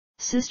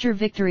Sister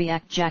Victory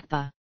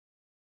AKDJAKPA.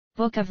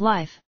 Book of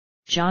Life,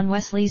 John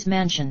Wesley's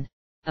Mansion,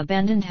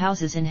 Abandoned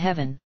Houses in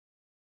Heaven.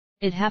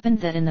 It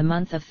happened that in the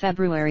month of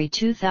February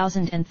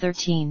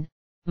 2013,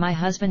 my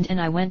husband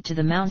and I went to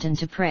the mountain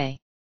to pray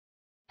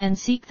and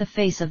seek the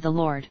face of the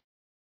Lord.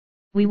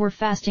 We were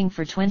fasting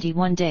for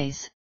 21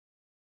 days.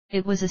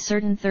 It was a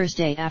certain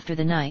Thursday after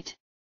the night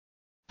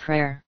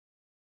prayer.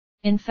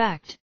 In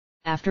fact,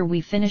 after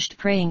we finished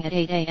praying at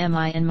 8 a.m.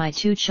 I and my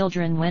 2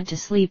 children went to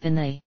sleep in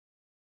the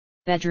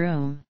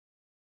bedroom.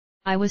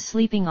 I was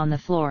sleeping on the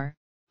floor,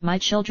 my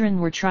children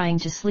were trying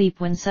to sleep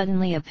when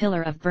suddenly a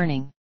pillar of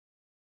burning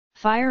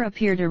fire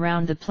appeared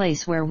around the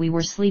place where we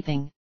were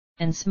sleeping,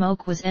 and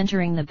smoke was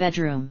entering the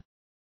bedroom.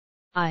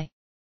 I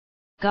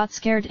got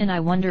scared and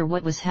I wondered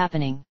what was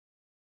happening.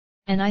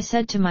 And I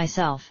said to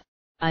myself,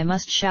 I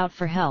must shout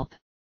for help.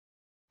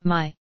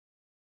 My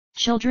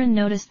children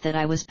noticed that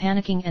I was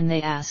panicking and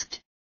they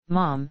asked,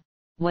 "Mom,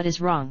 what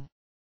is wrong?"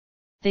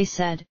 They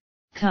said,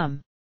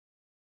 "Come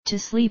to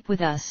sleep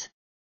with us."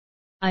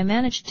 I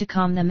managed to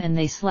calm them and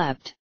they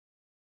slept.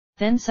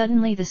 Then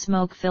suddenly the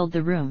smoke filled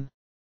the room.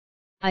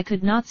 I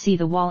could not see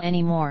the wall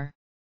anymore.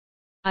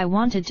 I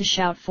wanted to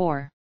shout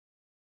for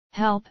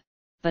help,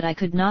 but I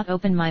could not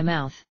open my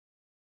mouth.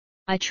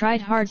 I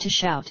tried hard to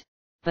shout,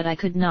 but I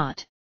could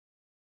not.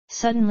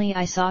 Suddenly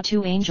I saw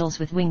 2 angels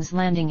with wings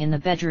landing in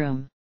the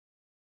bedroom.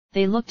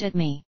 They looked at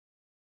me.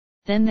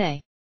 Then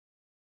they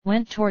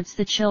went towards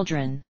the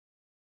children.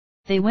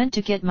 They went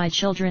to get my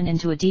children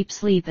into a deep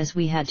sleep as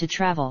we had to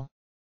travel.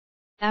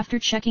 After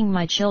checking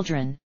my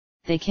children,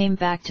 they came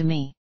back to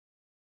me.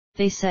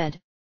 They said,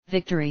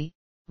 "Victory,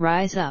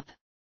 rise up.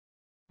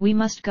 We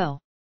must go."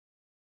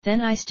 Then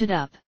I stood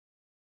up.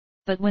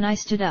 But when I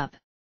stood up,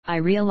 I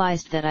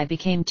realized that I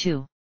became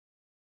 2.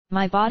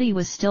 My body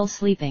was still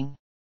sleeping,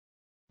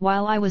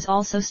 while I was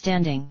also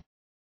standing.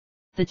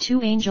 The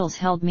 2 angels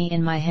held me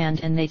in my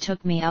hand and they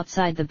took me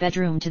outside the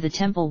bedroom to the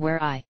temple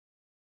where I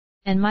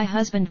and my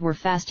husband were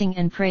fasting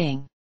and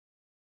praying.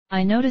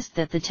 I noticed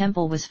that the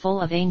temple was full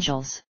of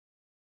angels.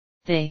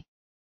 They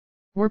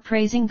were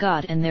praising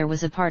God and there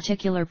was a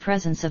particular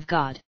presence of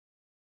God.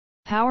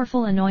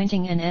 Powerful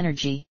anointing and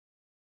energy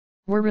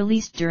were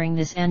released during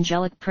this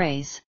angelic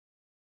praise.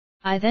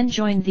 I then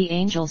joined the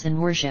angels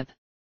in worship.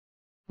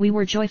 We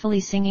were joyfully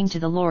singing to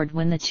the Lord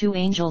when the 2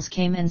 angels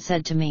came and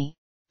said to me,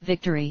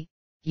 "Victory,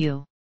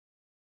 you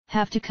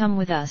have to come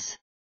with us.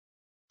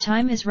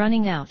 Time is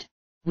running out,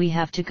 we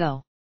have to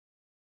go."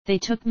 They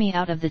took me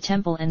out of the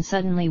temple and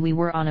suddenly we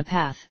were on a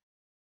path.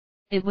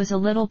 It was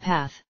a little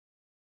path.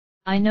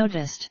 I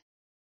noticed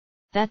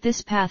that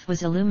this path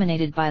was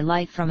illuminated by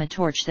light from a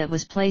torch that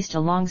was placed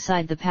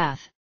alongside the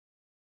path.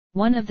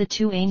 One of the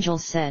 2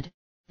 angels said,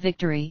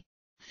 "Victory,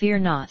 fear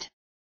not.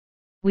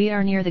 We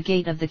are near the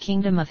gate of the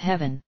kingdom of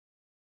heaven."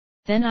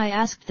 Then I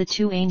asked the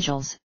 2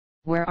 angels,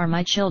 "Where are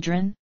my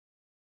children?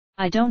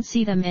 I don't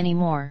see them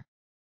anymore.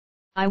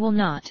 I will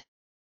not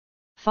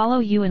follow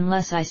you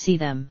unless I see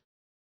them."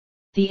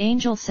 The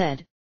angel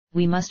said,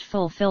 "We must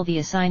fulfill the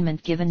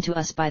assignment given to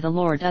us by the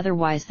Lord,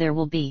 otherwise there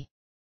will be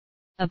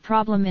a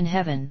problem in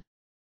heaven."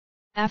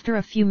 After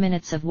a few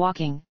minutes of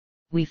walking,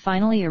 we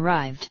finally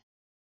arrived.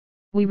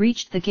 We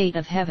reached the gate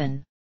of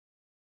heaven.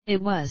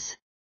 It was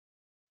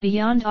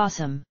beyond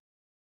awesome.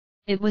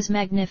 It was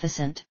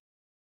magnificent.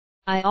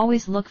 I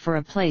always look for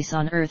a place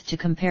on earth to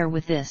compare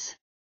with this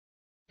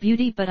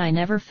beauty, but I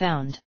never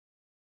found.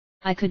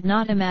 I could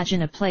not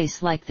imagine a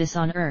place like this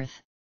on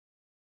earth.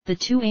 The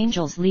 2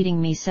 angels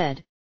leading me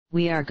said,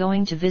 "We are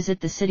going to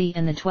visit the city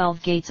and the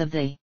 12 gates of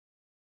the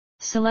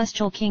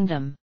celestial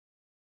kingdom."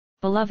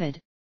 Beloved,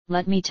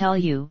 let me tell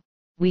you,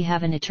 we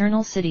have an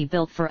eternal city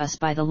built for us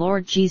by the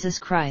Lord Jesus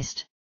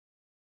Christ.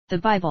 The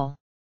Bible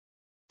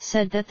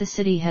said that the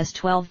city has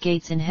 12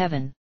 gates in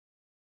heaven.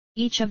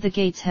 Each of the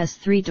gates has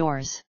 3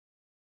 doors.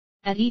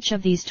 At each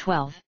of these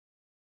 12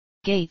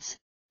 gates,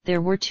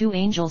 there were 2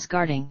 angels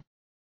guarding.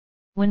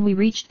 When we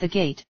reached the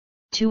gate,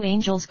 2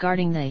 angels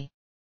guarding the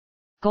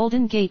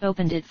golden gate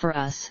opened it for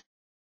us.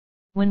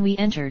 When we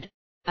entered,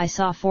 I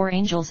saw 4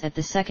 angels at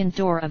the second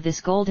door of this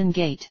golden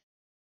gate.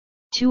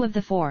 2 of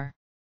the 4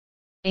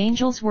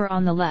 angels were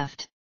on the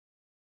left.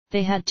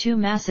 They had 2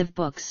 massive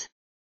books.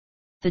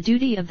 The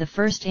duty of the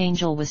first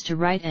angel was to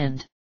write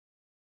and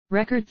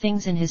record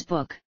things in his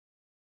book.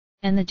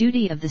 And the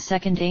duty of the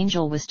second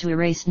angel was to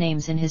erase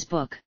names in his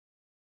book.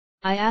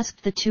 I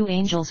asked the 2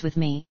 angels with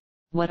me,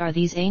 "What are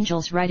these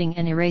angels writing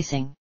and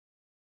erasing?"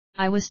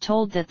 I was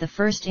told that the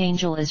first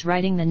angel is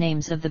writing the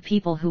names of the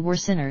people who were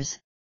sinners,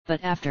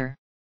 but after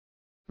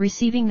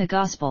receiving the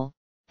gospel,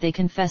 they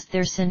confessed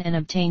their sin and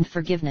obtained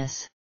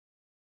forgiveness.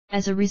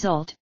 As a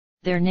result,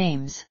 their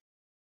names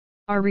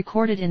are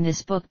recorded in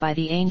this book by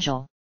the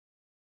angel.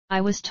 I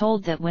was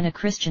told that when a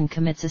Christian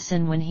commits a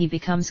sin, when he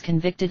becomes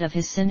convicted of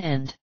his sin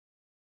and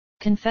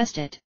confessed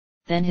it,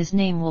 then his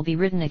name will be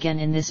written again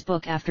in this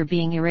book after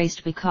being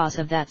erased because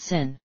of that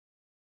sin.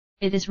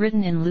 It is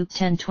written in Luke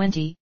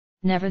 10:20,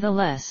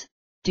 "Nevertheless,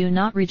 do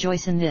not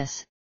rejoice in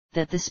this,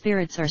 that the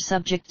spirits are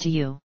subject to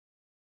you.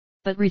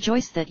 But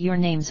rejoice that your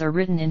names are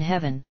written in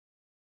heaven."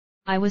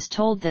 I was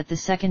told that the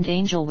second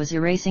angel was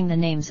erasing the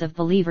names of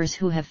believers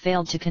who have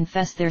failed to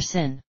confess their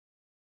sin.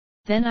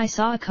 Then I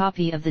saw a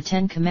copy of the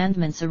 10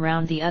 Commandments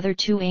around the other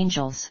 2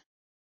 angels.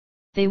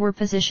 They were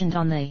positioned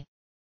on the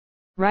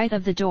right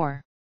of the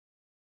door.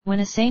 When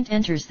a saint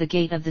enters the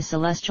gate of the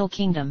celestial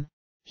kingdom,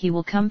 he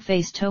will come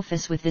face to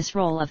face with this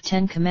roll of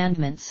 10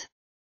 Commandments.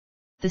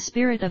 The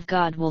Spirit of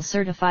God will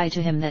certify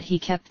to him that he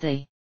kept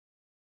the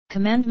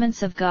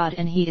commandments of God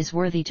and he is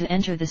worthy to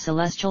enter the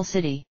celestial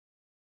city.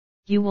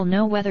 You will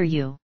know whether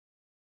you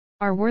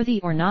are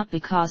worthy or not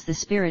because the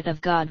Spirit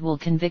of God will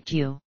convict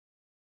you.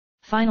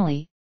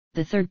 Finally,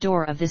 the third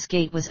door of this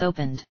gate was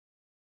opened.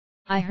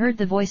 I heard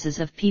the voices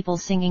of people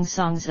singing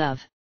songs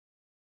of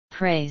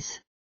praise.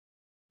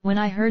 When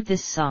I heard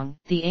this song,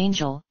 the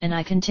angel and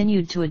I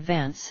continued to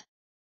advance.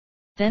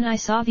 Then I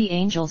saw the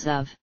angels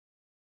of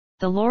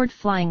the Lord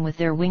flying with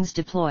their wings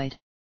deployed.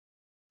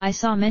 I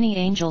saw many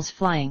angels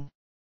flying.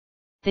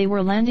 They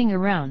were landing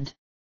around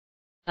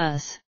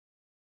us.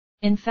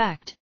 In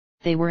fact,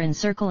 they were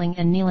encircling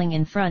and kneeling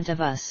in front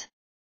of us.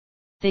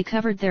 They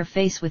covered their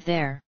face with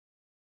their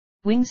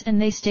wings and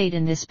they stayed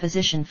in this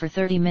position for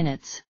 30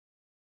 minutes.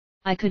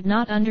 I could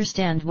not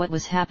understand what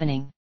was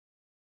happening.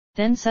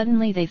 Then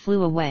suddenly they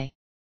flew away.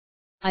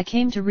 I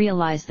came to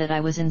realize that I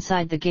was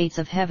inside the gates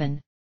of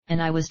heaven,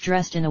 and I was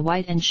dressed in a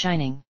white and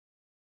shining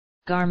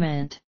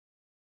garment.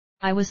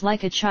 I was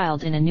like a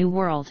child in a new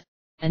world,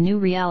 a new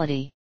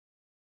reality.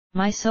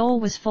 My soul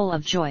was full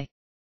of joy.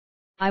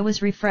 I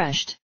was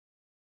refreshed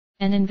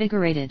and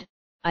invigorated.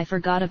 I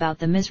forgot about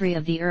the misery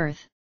of the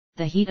earth,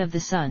 the heat of the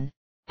sun.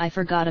 I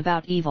forgot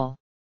about evil.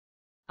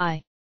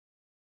 I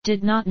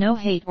did not know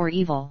hate or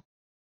evil.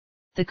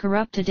 The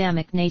corrupt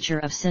Adamic nature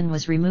of sin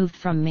was removed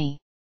from me.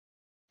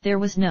 There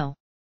was no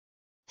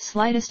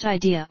slightest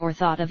idea or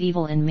thought of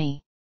evil in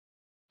me.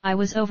 I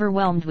was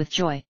overwhelmed with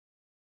joy.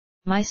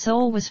 My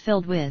soul was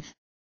filled with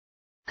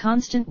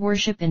constant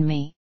worship in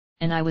me,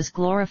 and I was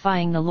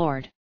glorifying the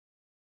Lord.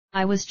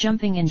 I was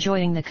jumping,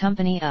 enjoying the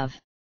company of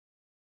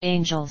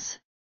angels.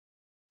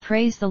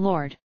 Praise the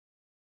Lord.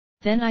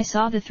 Then I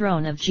saw the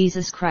throne of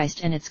Jesus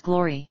Christ and its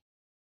glory.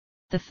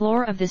 The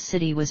floor of this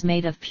city was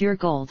made of pure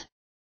gold.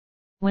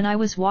 When I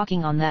was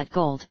walking on that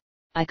gold,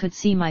 I could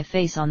see my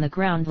face on the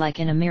ground like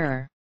in a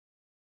mirror.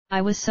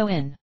 I was so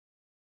in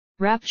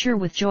rapture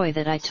with joy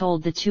that I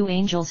told the 2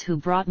 angels who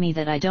brought me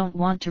that I don't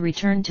want to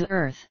return to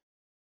earth.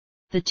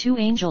 The 2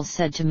 angels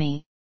said to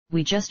me,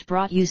 "We just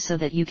brought you so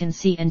that you can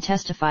see and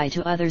testify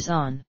to others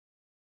on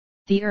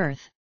the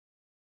earth."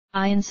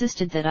 I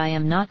insisted that I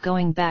am not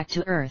going back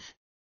to earth.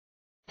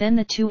 Then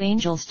the 2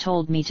 angels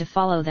told me to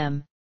follow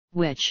them,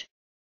 which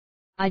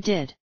I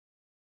did.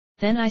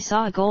 Then I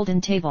saw a golden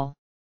table.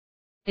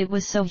 It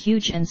was so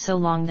huge and so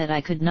long that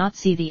I could not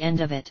see the end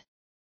of it.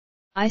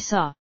 I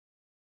saw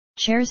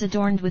chairs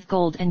adorned with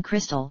gold and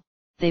crystal,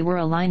 they were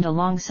aligned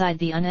alongside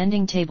the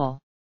unending table.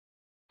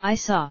 I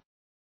saw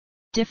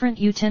different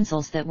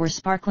utensils that were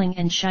sparkling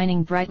and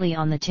shining brightly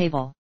on the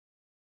table.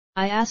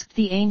 I asked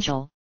the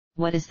angel,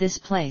 "What is this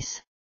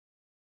place?"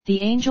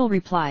 The angel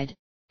replied,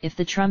 "If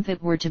the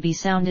trumpet were to be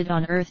sounded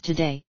on earth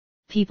today,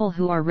 people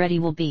who are ready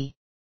will be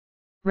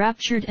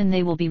raptured and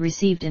they will be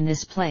received in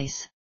this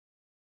place.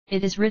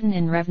 It is written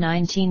in Rev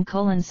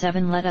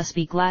 19:7, let us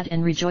be glad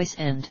and rejoice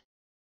and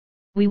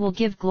we will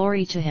give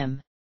glory to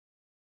him.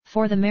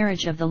 For the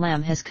marriage of the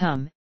Lamb has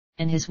come,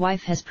 and his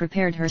wife has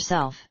prepared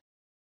herself.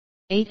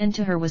 8 And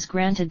to her was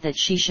granted that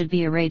she should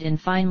be arrayed in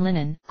fine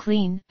linen,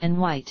 clean and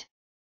white.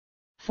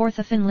 4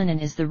 The fine linen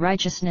is the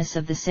righteousness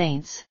of the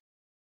saints.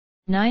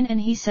 9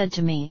 And he said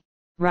to me,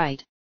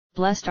 Write,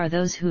 blessed are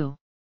those who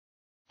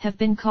have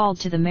been called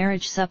to the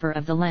marriage supper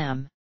of the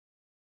Lamb.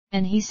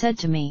 And he said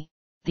to me,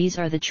 These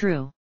are the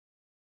true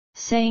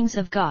sayings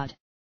of God.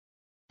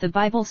 The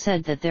Bible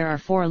said that there are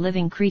 4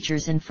 living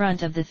creatures in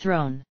front of the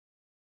throne.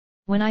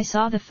 When I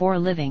saw the 4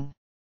 living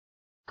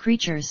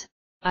creatures,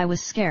 I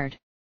was scared.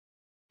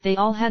 They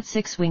all had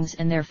 6 wings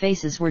and their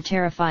faces were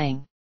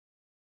terrifying.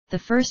 The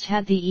first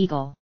had the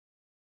eagle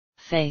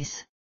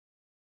face.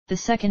 The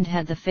second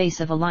had the face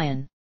of a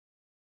lion.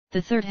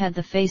 The third had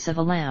the face of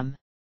a lamb.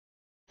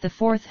 The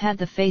fourth had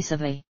the face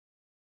of a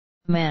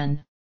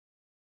man.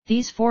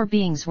 These 4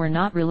 beings were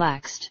not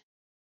relaxed.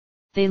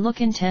 They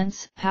look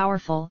intense,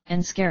 powerful,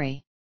 and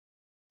scary.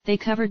 They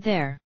covered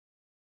their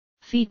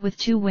feet with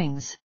 2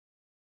 wings.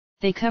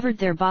 They covered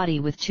their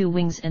body with 2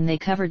 wings and they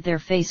covered their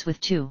face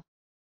with 2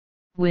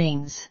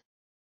 wings.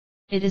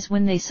 It is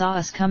when they saw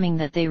us coming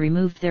that they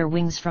removed their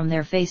wings from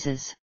their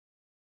faces.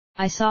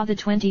 I saw the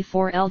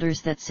 24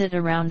 elders that sit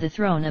around the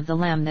throne of the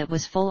Lamb that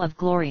was full of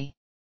glory.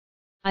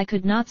 I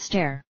could not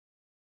stare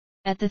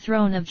at the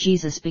throne of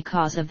Jesus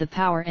because of the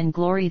power and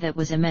glory that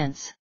was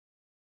immense.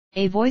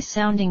 A voice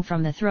sounding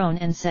from the throne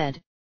and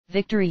said,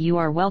 Victory, you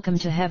are welcome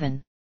to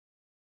heaven.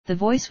 The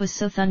voice was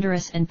so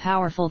thunderous and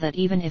powerful that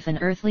even if an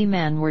earthly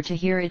man were to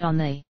hear it on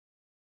the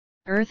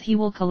earth he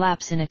will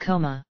collapse in a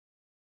coma.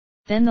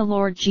 Then the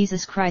Lord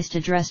Jesus Christ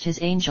addressed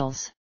his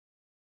angels.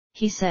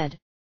 He said,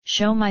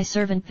 Show my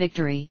servant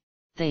victory,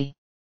 the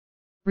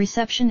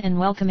reception and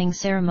welcoming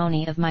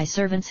ceremony of my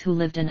servants who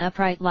lived an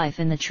upright life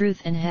in the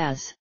truth and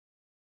has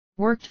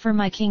worked for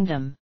my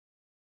kingdom.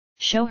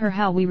 Show her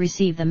how we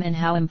receive them and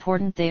how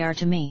important they are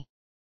to me.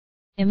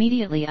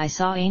 Immediately I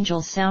saw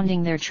angels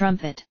sounding their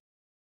trumpet.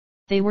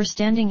 They were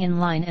standing in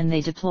line and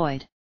they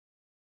deployed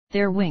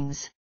their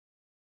wings.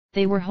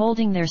 They were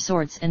holding their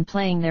swords and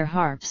playing their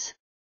harps.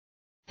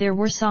 There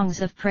were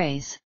songs of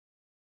praise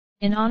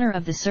in honor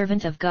of the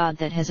servant of God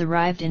that has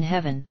arrived in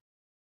heaven.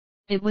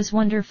 It was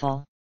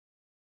wonderful.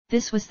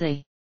 This was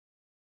the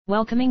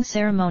welcoming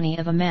ceremony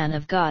of a man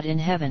of God in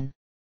heaven.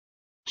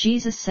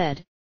 Jesus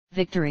said,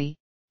 "Victory,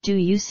 do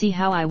you see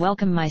how I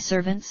welcome my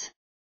servants?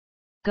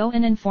 Go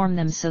and inform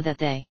them so that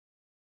they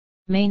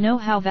may know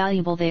how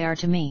valuable they are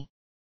to me."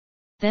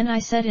 Then I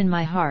said in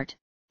my heart,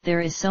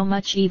 there is so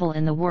much evil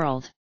in the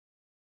world.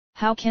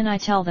 How can I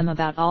tell them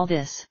about all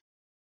this?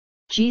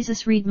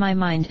 Jesus read my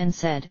mind and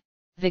said,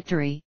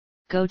 "Victory,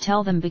 go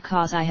tell them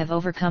because I have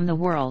overcome the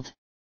world.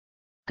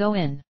 Go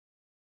in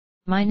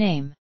my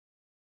name."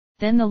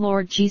 Then the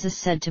Lord Jesus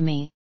said to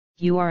me,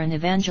 "You are an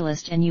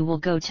evangelist and you will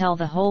go tell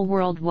the whole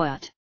world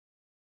what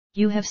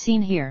you have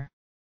seen here.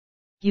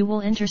 You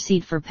will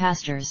intercede for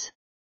pastors.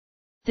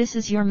 This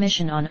is your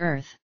mission on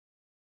earth.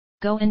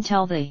 Go and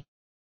tell the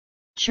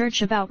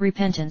church about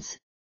repentance,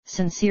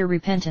 sincere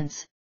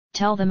repentance,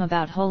 tell them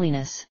about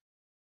holiness.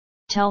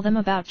 Tell them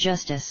about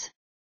justice.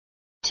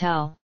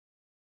 Tell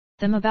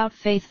them about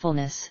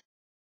faithfulness.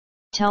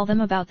 Tell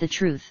them about the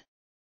truth.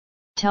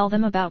 Tell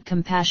them about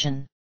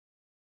compassion.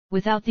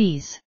 Without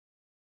these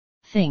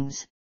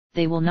things,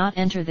 they will not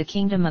enter the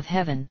kingdom of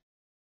heaven.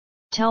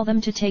 Tell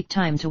them to take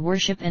time to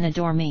worship and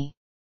adore me.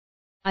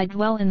 I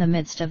dwell in the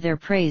midst of their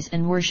praise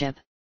and worship.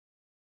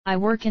 I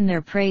work in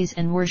their praise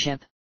and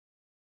worship.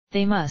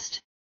 They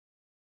must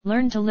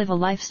learn to live a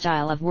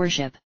lifestyle of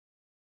worship."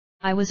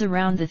 I was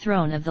around the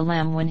throne of the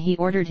Lamb when he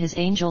ordered his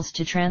angels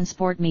to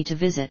transport me to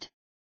visit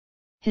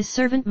his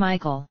servant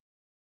Michael.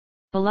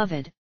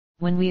 Beloved,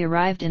 when we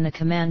arrived in the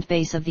command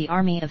base of the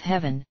army of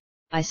heaven,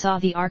 I saw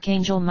the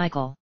Archangel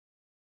Michael.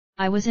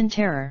 I was in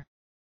terror.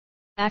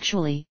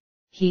 Actually,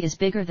 he is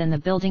bigger than the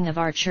building of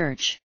our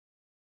church.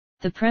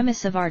 The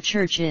premise of our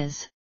church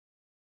is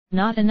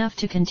not enough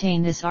to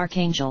contain this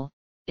archangel,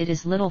 it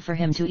is little for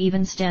him to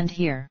even stand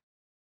here.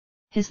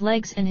 His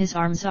legs and his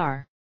arms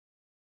are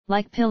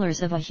like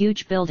pillars of a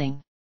huge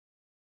building.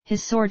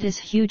 His sword is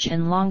huge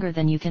and longer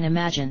than you can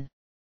imagine.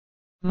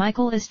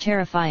 Michael is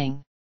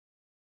terrifying.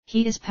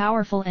 He is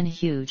powerful and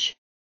huge.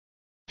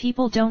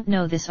 People don't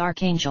know this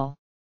archangel.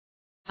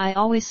 I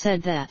always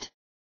said that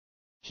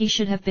he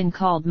should have been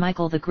called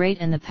Michael the Great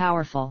and the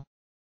Powerful.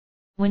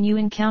 When you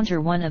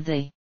encounter one of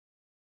the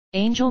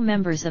angel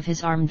members of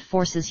his armed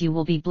forces, you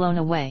will be blown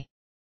away.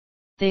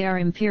 They are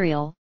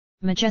imperial,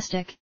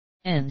 majestic,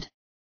 and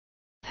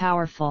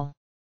powerful.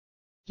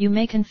 You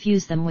may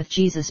confuse them with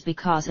Jesus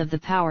because of the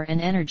power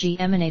and energy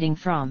emanating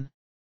from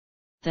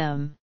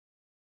them.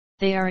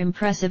 They are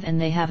impressive and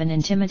they have an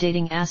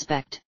intimidating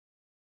aspect.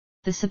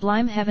 The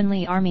sublime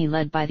heavenly army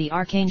led by the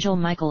Archangel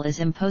Michael is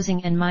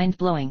imposing and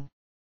mind-blowing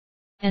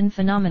and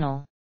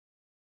phenomenal.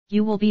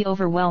 You will be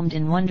overwhelmed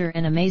in wonder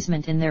and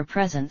amazement in their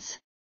presence.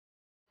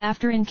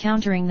 After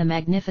encountering the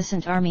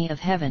magnificent army of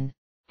heaven,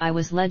 I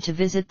was led to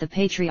visit the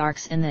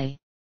patriarchs and the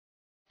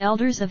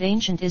elders of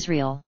ancient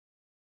Israel.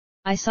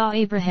 I saw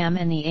Abraham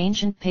and the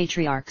ancient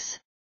patriarchs.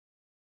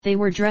 They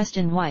were dressed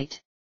in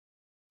white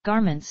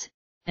garments,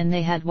 and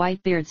they had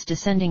white beards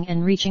descending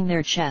and reaching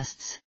their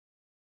chests.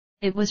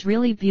 It was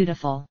really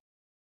beautiful.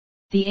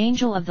 The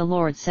angel of the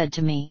Lord said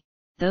to me,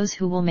 "Those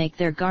who will make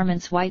their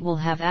garments white will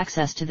have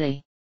access to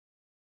the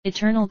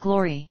eternal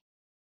glory.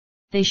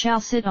 They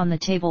shall sit on the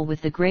table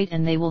with the great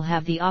and they will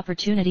have the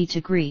opportunity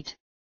to greet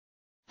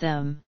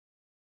them."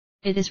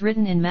 It is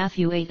written in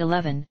Matthew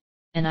 8:11,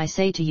 "And I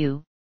say to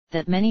you,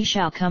 that many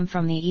shall come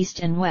from the east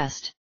and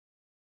west,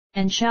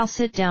 and shall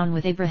sit down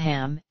with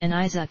Abraham, and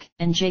Isaac,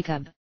 and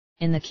Jacob,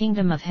 in the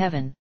kingdom of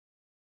heaven."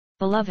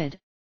 Beloved,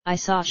 I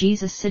saw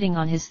Jesus sitting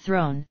on his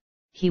throne.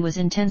 He was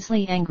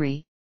intensely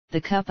angry.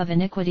 The cup of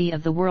iniquity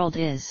of the world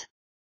is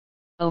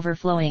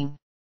overflowing.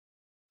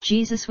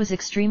 Jesus was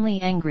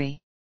extremely angry.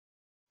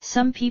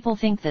 Some people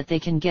think that they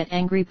can get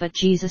angry, but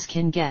Jesus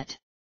can get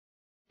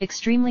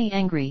extremely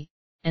angry,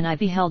 and I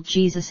beheld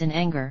Jesus in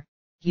anger.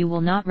 You will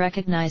not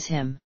recognize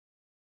him.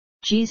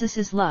 Jesus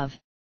is love,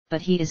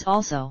 but he is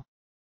also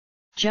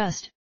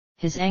just.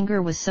 His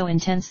anger was so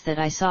intense that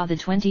I saw the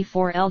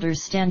 24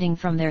 elders standing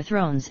from their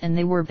thrones and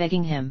they were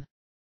begging him.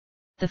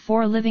 The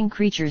 4 living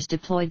creatures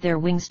deployed their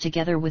wings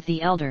together with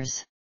the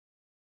elders.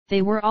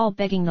 They were all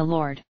begging the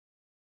Lord.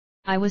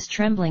 I was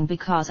trembling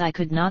because I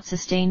could not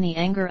sustain the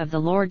anger of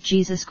the Lord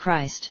Jesus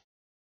Christ.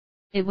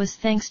 It was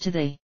thanks to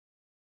the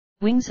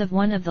wings of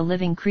one of the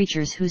living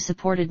creatures who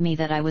supported me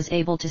that I was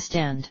able to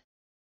stand.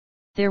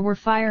 There were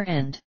fire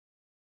and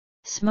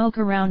smoke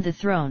around the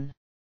throne.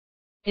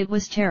 It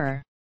was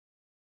terror.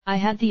 I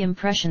had the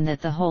impression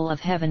that the whole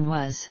of heaven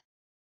was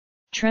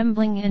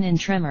trembling and in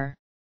tremor.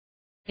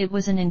 It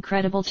was an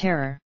incredible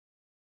terror.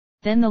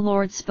 Then the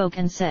Lord spoke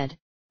and said,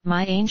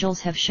 My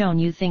angels have shown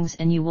you things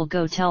and you will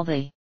go tell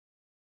the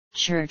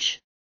church.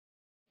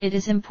 It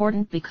is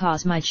important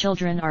because my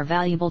children are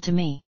valuable to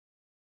me.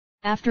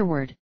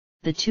 Afterward,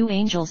 the two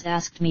angels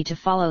asked me to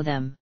follow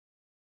them.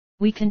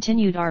 We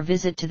continued our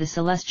visit to the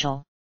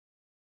celestial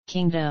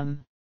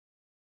kingdom.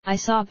 I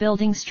saw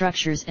building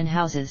structures and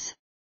houses.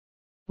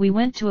 We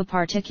went to a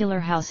particular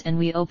house and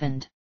we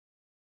opened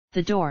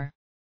the door.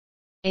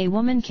 A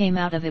woman came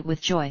out of it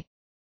with joy.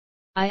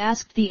 I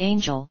asked the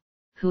angel,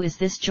 "Who is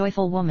this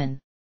joyful woman?"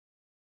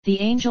 The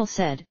angel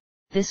said,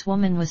 "This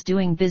woman was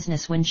doing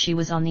business when she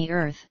was on the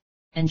earth,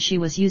 and she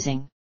was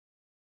using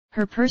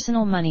her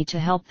personal money to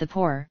help the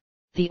poor,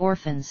 the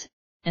orphans,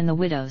 and the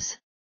widows.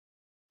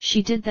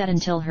 She did that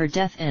until her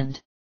death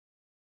end.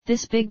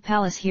 This big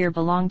palace here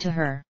belonged to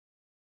her.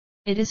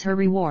 It is her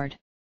reward."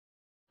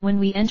 When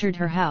we entered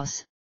her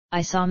house,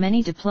 I saw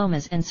many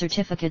diplomas and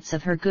certificates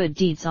of her good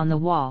deeds on the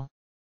wall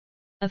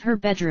of her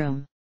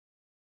bedroom.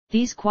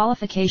 These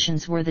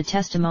qualifications were the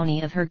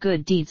testimony of her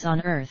good deeds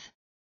on earth.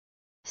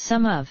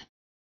 Some of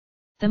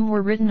them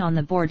were written on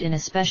the board in a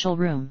special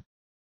room.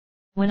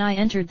 When I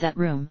entered that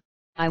room,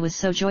 I was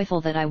so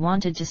joyful that I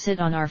wanted to sit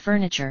on our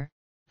furniture,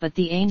 but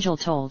the angel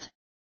told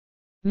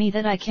me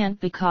that I can't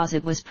because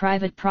it was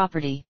private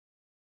property.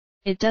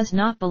 It does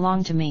not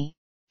belong to me.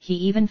 He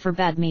even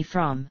forbade me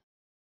from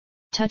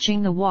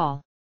touching the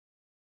wall.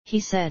 He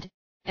said,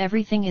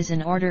 "Everything is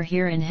in order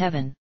here in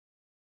heaven.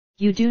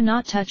 You do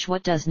not touch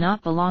what does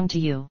not belong to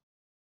you."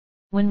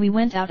 When we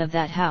went out of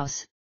that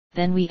house,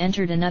 then we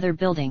entered another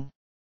building.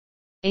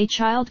 A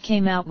child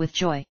came out with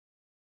joy.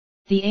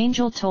 The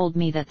angel told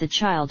me that the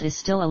child is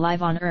still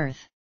alive on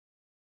earth.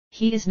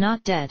 He is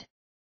not dead.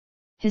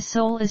 His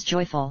soul is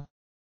joyful.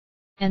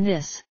 And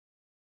this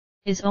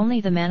is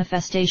only the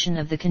manifestation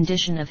of the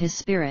condition of his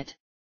spirit.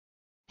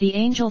 The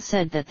angel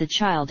said that the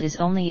child is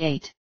only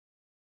 8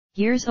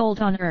 years old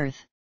on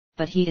earth,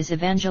 but he is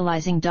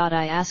evangelizing.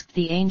 I asked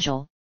the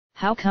angel,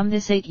 "How come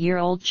this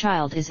 8-year-old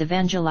child is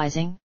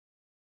evangelizing?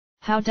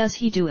 How does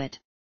he do it?"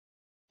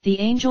 The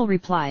angel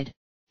replied,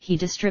 "He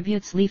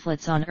distributes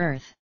leaflets on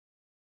earth.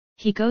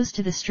 He goes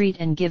to the street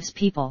and gives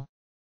people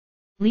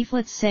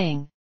leaflets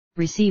saying,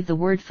 'Receive the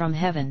word from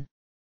heaven.'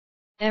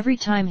 Every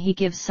time he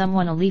gives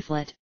someone a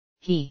leaflet,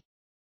 he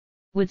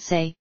would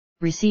say,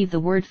 'Receive the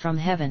word from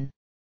heaven.'"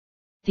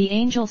 The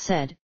angel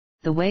said,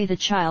 "The way the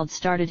child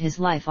started his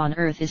life on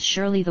earth is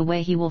surely the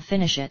way he will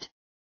finish it."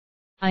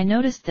 I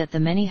noticed that the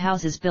many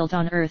houses built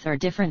on earth are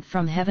different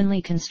from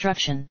heavenly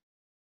construction.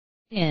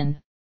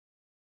 In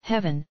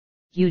heaven,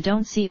 you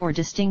don't see or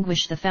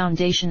distinguish the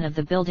foundation of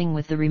the building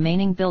with the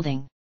remaining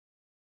building.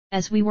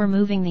 As we were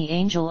moving, the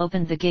angel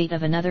opened the gate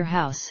of another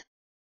house.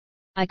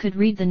 I could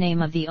read the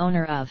name of the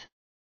owner of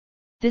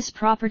this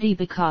property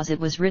because it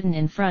was written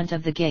in front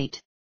of the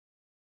gate.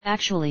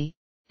 Actually,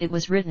 it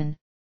was written,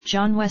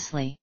 John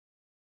Wesley.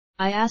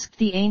 I asked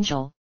the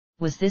angel,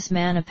 "Was this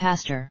man a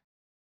pastor?"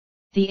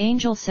 The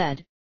angel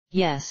said,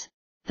 "Yes,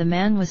 the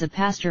man was a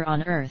pastor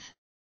on earth."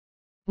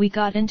 We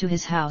got into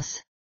his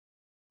house.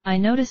 I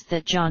noticed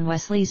that John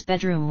Wesley's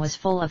bedroom was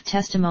full of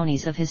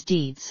testimonies of his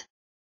deeds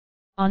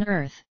on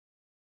earth.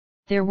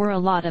 There were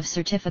a lot of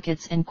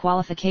certificates and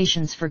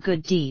qualifications for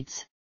good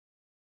deeds.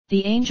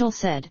 The angel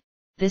said,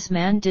 "This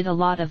man did a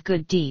lot of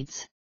good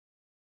deeds.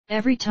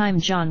 Every time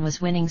John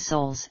was winning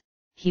souls,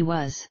 he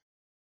was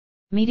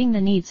meeting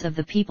the needs of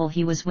the people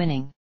he was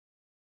winning.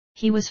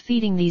 He was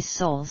feeding these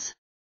souls.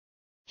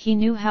 He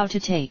knew how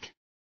to take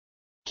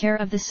care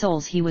of the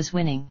souls he was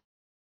winning."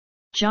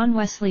 John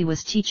Wesley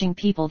was teaching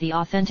people the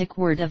authentic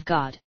Word of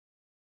God.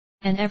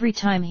 And every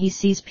time he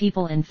sees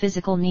people in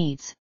physical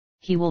needs,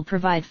 he will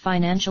provide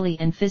financially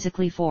and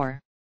physically for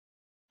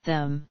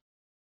them.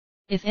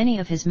 If any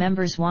of his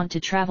members want to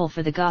travel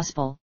for the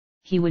gospel,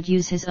 he would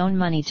use his own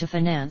money to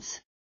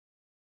finance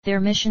their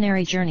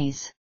missionary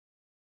journeys.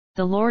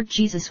 The Lord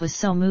Jesus was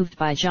so moved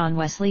by John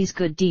Wesley's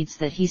good deeds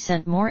that he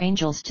sent more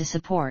angels to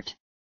support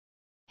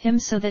him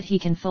so that he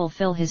can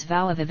fulfill his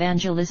vow of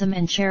evangelism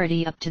and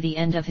charity up to the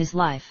end of his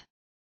life.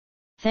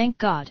 Thank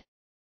God.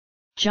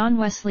 John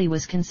Wesley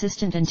was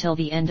consistent until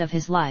the end of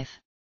his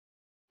life.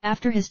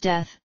 After his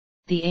death,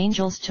 the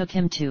angels took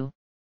him to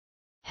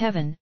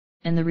heaven,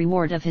 and the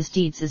reward of his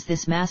deeds is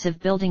this massive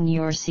building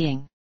you're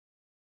seeing.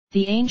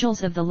 The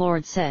angels of the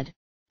Lord said,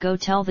 "Go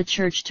tell the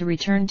church to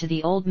return to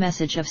the old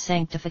message of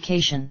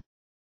sanctification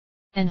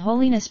and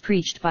holiness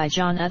preached by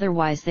John,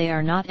 otherwise they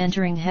are not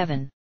entering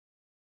heaven."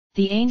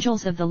 The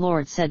angels of the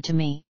Lord said to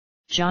me,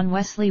 "John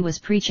Wesley was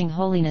preaching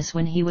holiness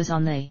when he was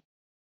on the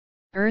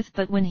earth,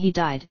 but when he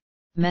died,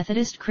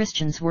 Methodist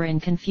Christians were in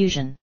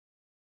confusion.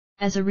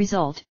 As a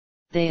result,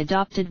 they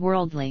adopted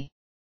worldly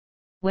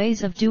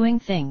ways of doing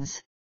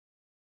things.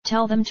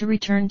 Tell them to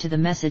return to the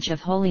message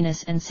of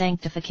holiness and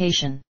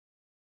sanctification."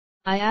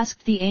 I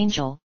asked the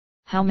angel,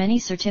 "How many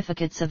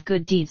certificates of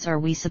good deeds are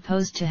we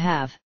supposed to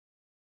have?"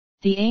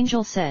 The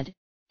angel said,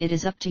 "It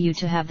is up to you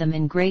to have them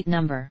in great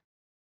number."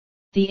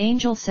 The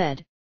angel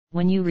said,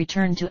 "When you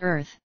return to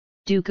earth,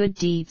 do good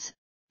deeds,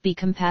 be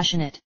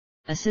compassionate,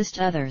 assist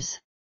others,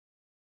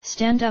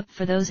 stand up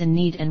for those in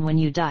need, and when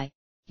you die,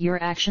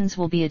 your actions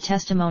will be a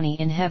testimony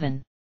in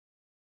heaven.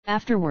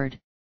 Afterward,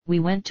 we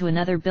went to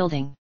another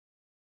building.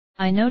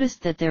 I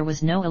noticed that there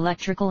was no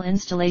electrical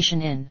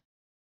installation in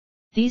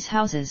these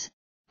houses,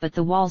 but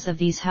the walls of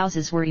these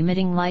houses were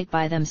emitting light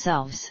by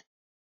themselves.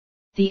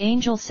 The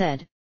angel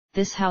said,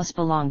 "This house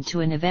belonged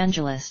to an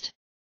evangelist.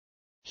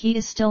 He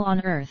is still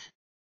on earth.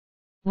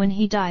 When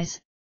he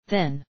dies,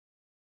 then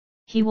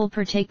he will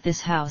partake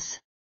this house."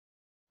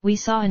 We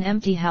saw an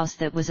empty house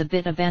that was a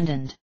bit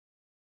abandoned.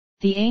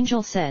 The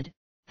angel said,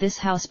 "This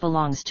house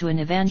belongs to an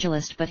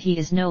evangelist, but he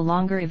is no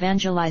longer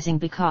evangelizing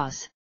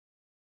because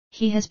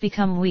he has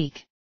become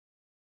weak.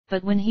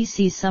 But when he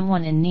sees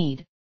someone in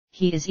need,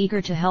 he is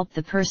eager to help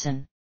the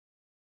person."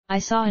 I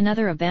saw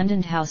another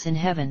abandoned house in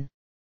heaven.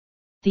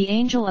 The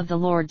angel of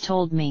the Lord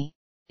told me,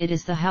 "It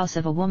is the house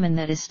of a woman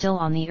that is still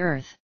on the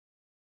earth.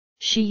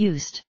 She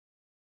used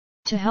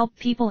to help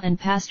people and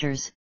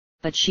pastors,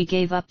 but she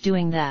gave up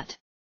doing that.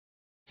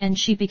 And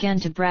she began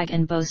to brag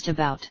and boast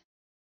about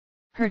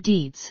her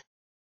deeds.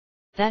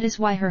 That is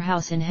why her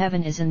house in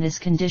heaven is in this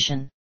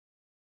condition."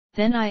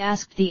 Then I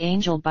asked the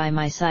angel by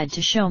my side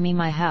to show me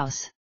my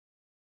house.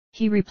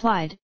 He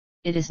replied,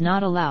 "It is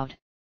not allowed."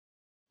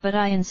 But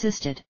I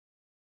insisted.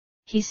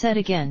 He said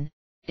again,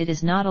 "It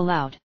is not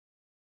allowed."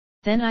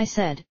 Then I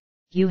said,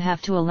 "You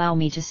have to allow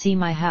me to see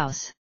my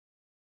house."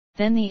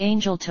 Then the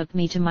angel took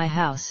me to my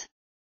house.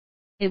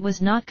 It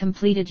was not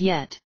completed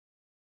yet.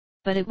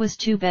 But it was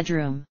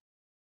 2-bedroom.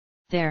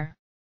 There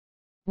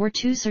were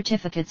 2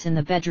 certificates in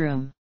the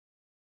bedroom.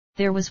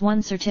 There was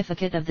one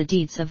certificate of the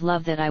deeds of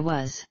love that I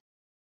was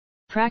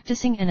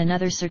practicing and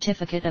another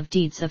certificate of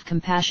deeds of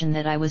compassion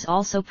that I was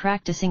also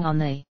practicing on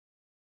the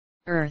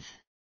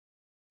earth.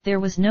 There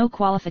was no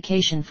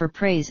qualification for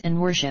praise and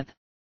worship.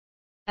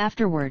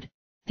 Afterward,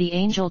 the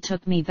angel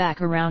took me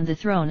back around the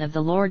throne of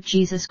the Lord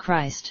Jesus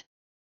Christ.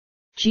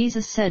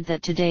 Jesus said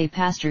that today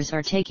pastors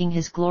are taking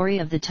his glory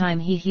of the time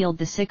he healed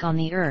the sick on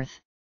the earth.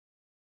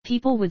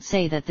 People would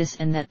say that this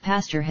and that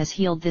pastor has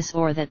healed this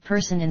or that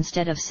person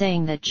instead of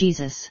saying that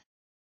Jesus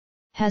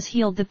has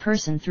healed the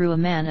person through a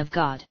man of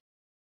God.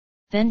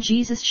 Then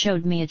Jesus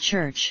showed me a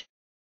church.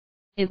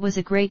 It was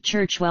a great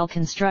church, well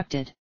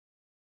constructed.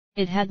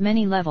 It had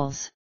many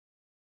levels.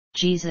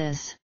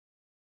 Jesus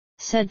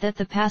said that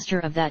the pastor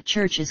of that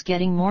church is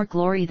getting more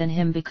glory than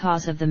him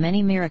because of the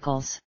many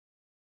miracles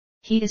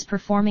he is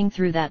performing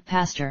through that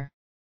pastor.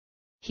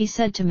 He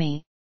said to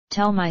me,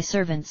 "Tell my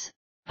servants,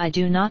 I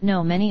do not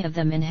know many of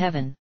them in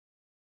heaven.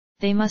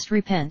 They must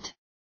repent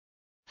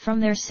from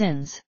their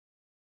sins.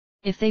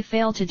 If they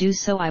fail to do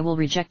so, I will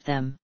reject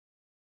them."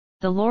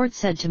 The Lord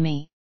said to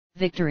me,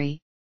 "Victory,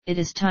 it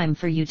is time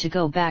for you to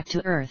go back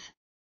to earth."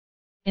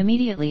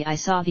 Immediately I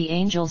saw the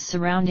angels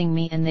surrounding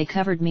me and they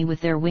covered me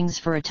with their wings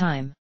for a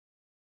time.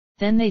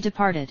 Then they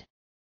departed.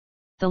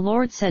 The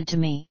Lord said to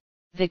me,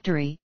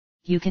 "Victory,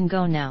 you can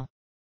go now.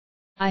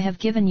 I have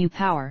given you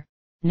power,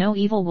 no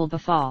evil will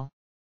befall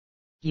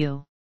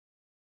you.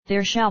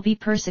 There shall be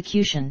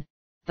persecution,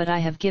 but I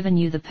have given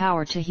you the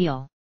power to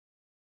heal."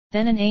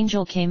 Then an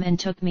angel came and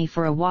took me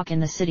for a walk in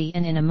the city,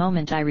 and in a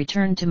moment I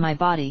returned to my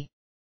body.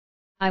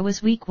 I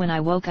was weak when I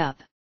woke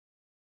up.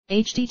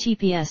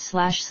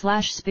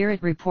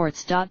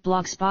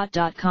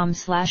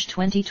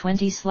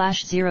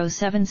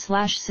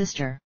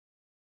 https://spiritreports.blogspot.com/2020/07/sister.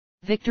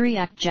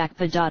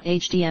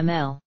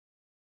 VictoryAKDJAKPA.html